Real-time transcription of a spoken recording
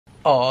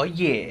Aw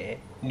yeah,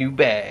 new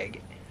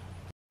bag.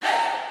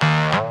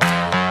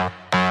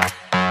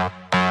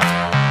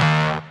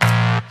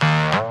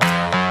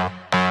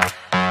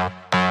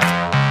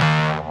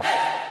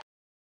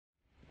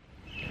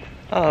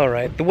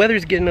 Alright, the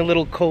weather's getting a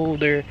little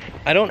colder.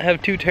 I don't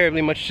have too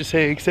terribly much to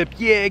say except,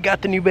 yeah, I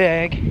got the new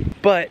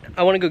bag. But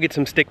I want to go get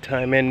some stick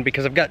time in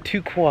because I've got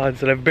 2 quads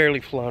that I've barely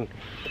flown.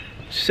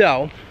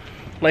 So,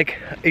 like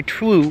a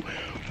true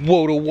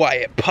Woda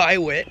Wyatt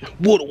pilot,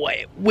 Woda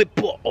Wyatt whip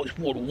balls,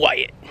 Woda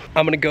Wyatt,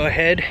 I'm gonna go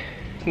ahead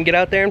and get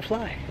out there and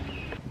fly.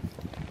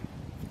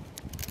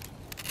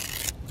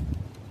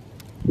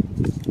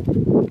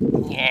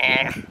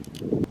 Yeah.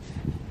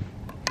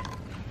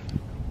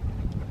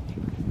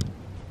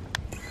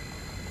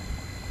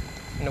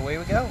 And away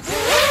we go.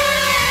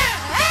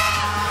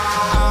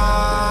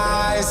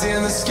 Eyes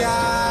in the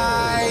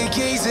sky,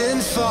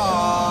 gazing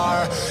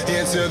far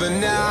into the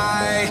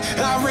night.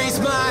 I raise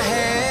my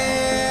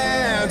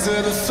hand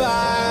to the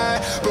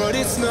fire, but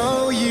it's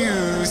no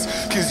use,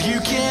 'cause you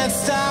can't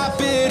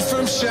stop it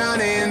from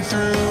shining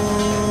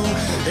through.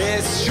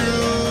 It's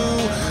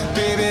true,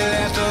 baby,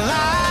 let the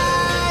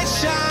light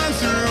shine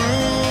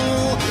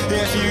through.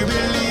 If you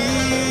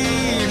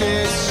believe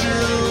it's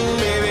true,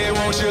 baby,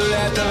 won't you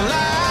let the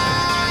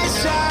light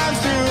shine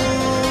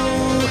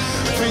through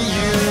for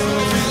you,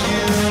 for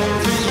you,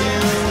 for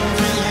you, for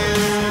you,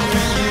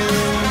 for you, for you, for you.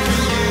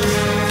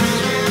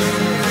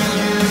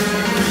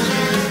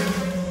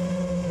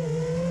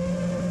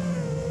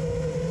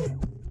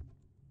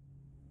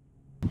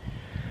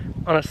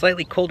 On a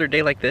slightly colder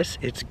day like this,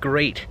 it's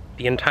great.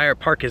 The entire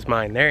park is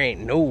mine. There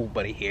ain't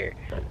nobody here.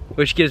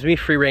 Which gives me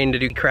free reign to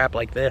do crap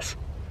like this.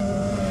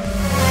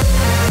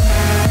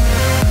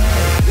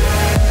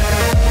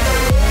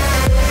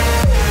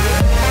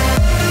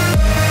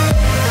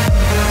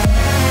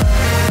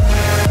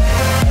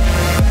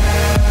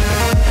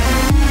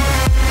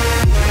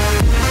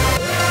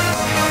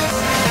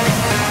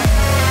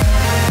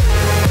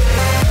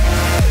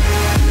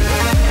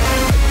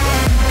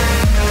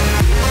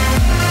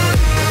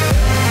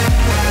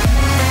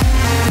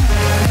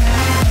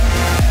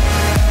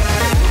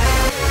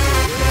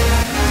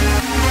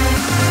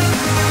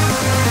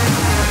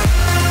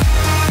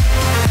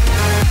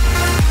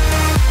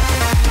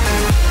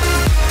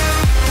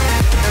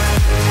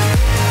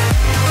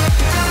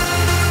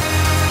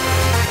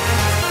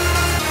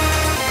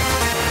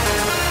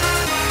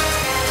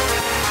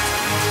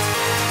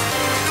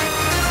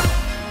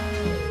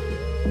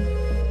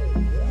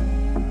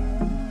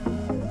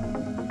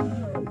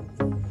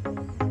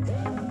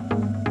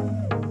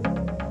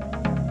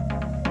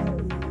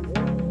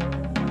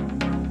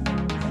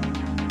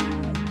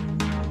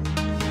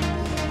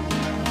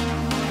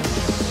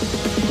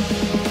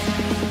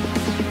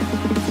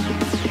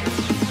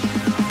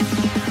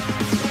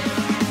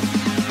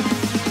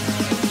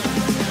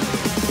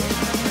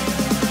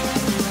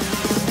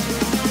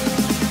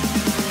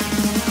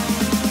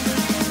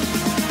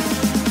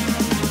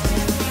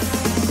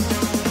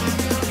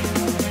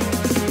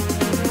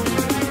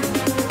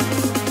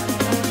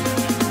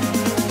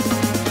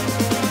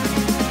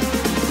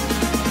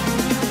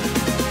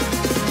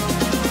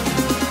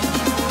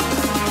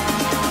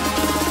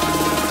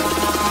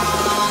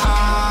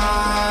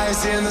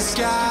 In the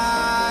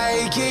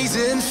sky,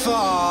 gazing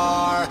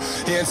far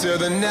into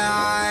the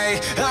night.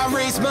 I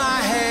raise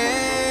my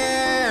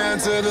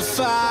hand to the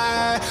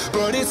fire,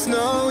 but it's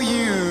no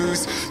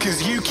use,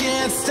 'cause you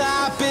can't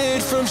stop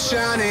it from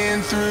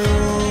shining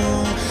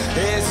through.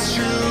 It's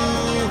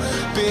true,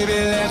 baby,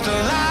 let the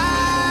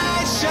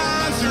light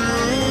shine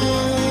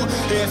through.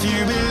 If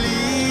you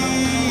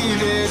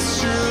believe it's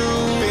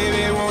true,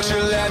 baby, won't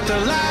you let the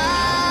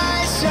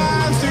light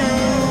shine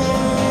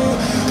through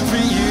for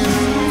you.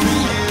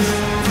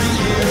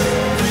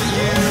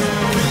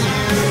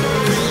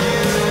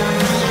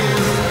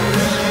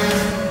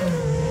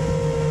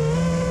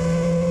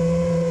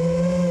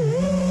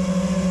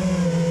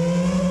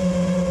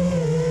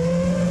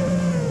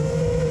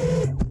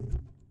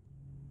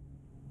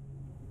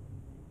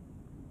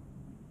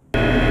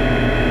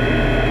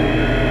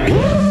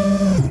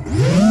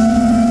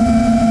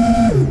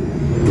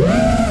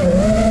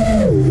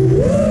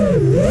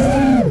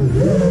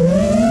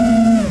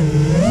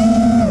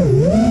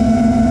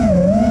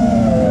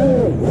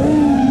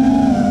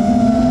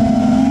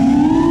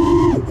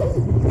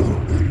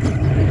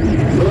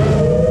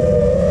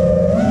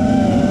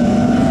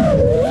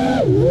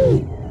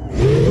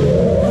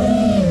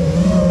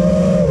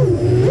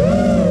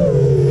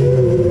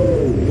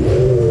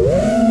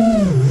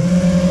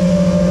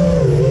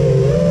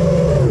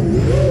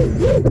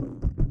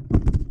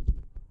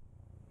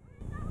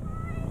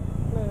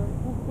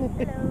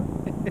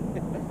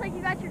 Looks like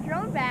you got your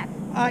drone back.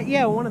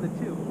 Yeah, one of the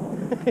 2.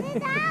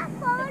 It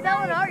fell in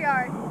our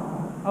yard.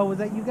 Oh, was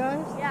that you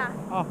guys? Yeah.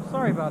 Oh,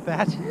 sorry about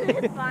that.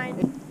 It's fine.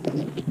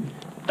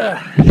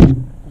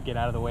 Get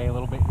out of the way a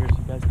little bit here so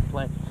you guys can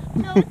play.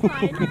 No, it's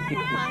fine.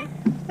 It's fine.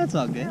 That's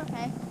all good.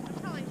 Okay.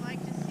 I'd probably like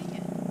to see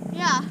it.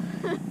 Yeah.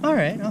 All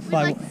right, I'll We'd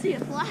fly. like to see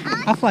it fly.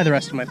 I'll fly the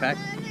rest of my pack.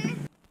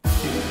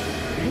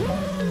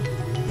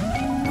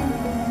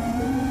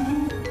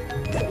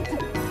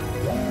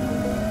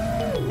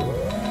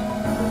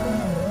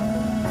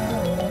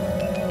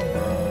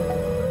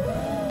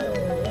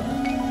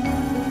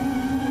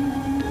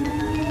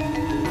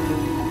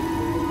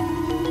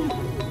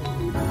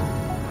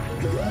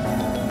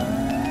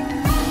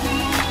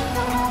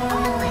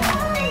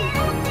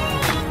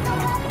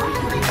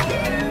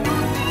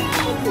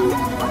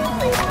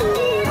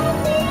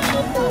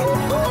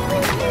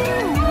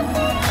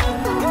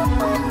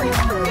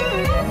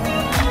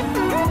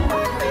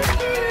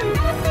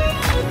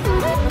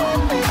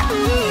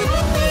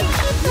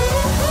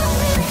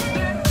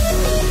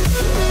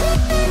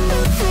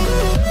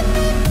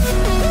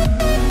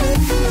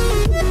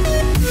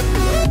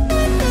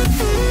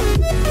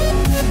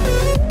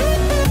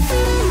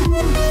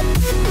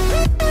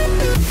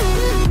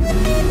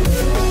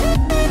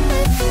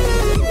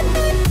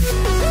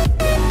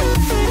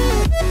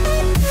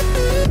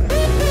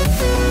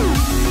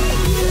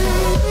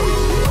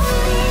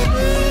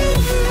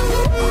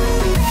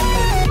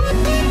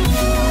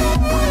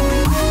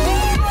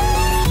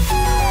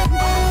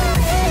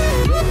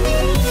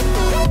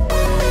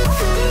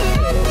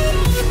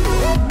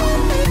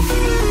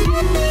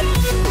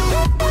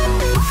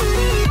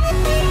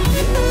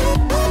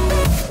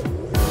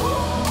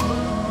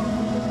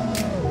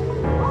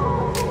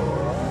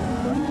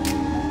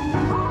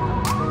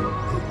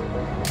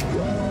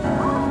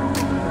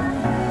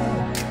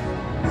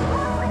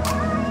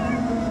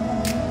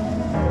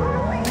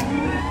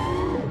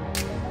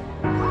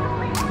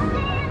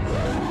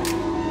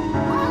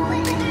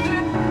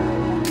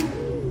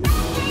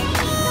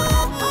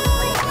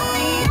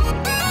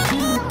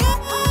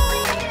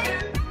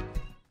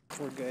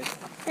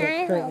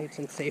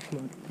 safe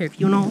mode. Here, if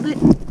you want to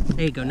hold it.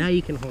 There you go, now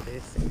you can hold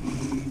it.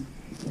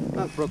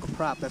 Oh, broke a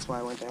prop, that's why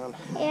I went down.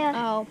 Yeah.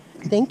 Oh.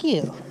 Thank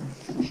you.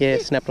 Yeah,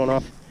 snapped one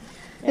off.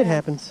 It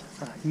happens.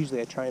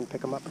 Usually I try and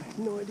pick them up, but I have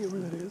no idea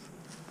where that is.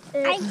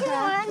 I can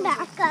run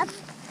back up.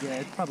 Yeah,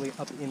 it's probably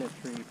up in a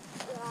tree.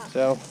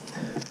 So,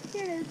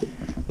 Here it is.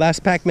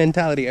 last pack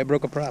mentality, I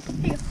broke a prop.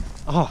 Here.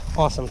 Oh,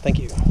 awesome, thank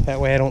you. That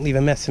way I don't leave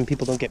a mess and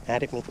people don't get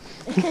mad at me.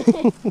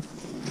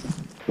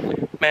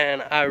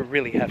 Man, I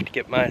really have to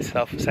get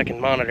myself a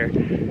second monitor.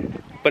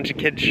 A bunch of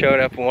kids showed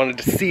up and wanted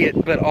to see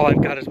it, but all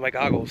I've got is my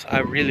goggles. I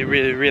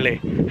really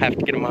have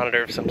to get a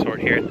monitor of some sort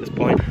here at this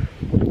point.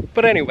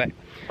 But anyway,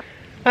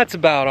 that's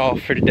about all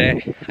for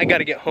today. I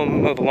gotta get home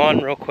and mow the lawn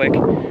real quick.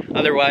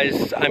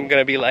 Otherwise, I'm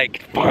gonna be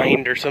like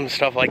fined or some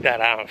stuff like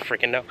that. I don't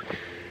freaking know.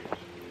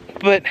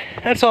 But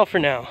that's all for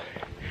now.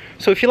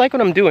 So if you like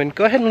what I'm doing,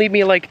 go ahead and leave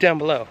me a like down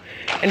below.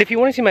 And if you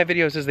wanna see my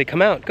videos as they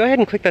come out, go ahead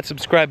and click that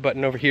subscribe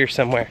button over here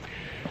somewhere.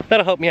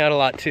 That'll help me out a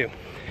lot too.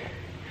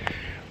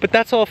 But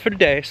that's all for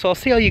today, so I'll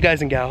see all you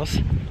guys and gals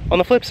on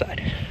the flip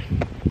side.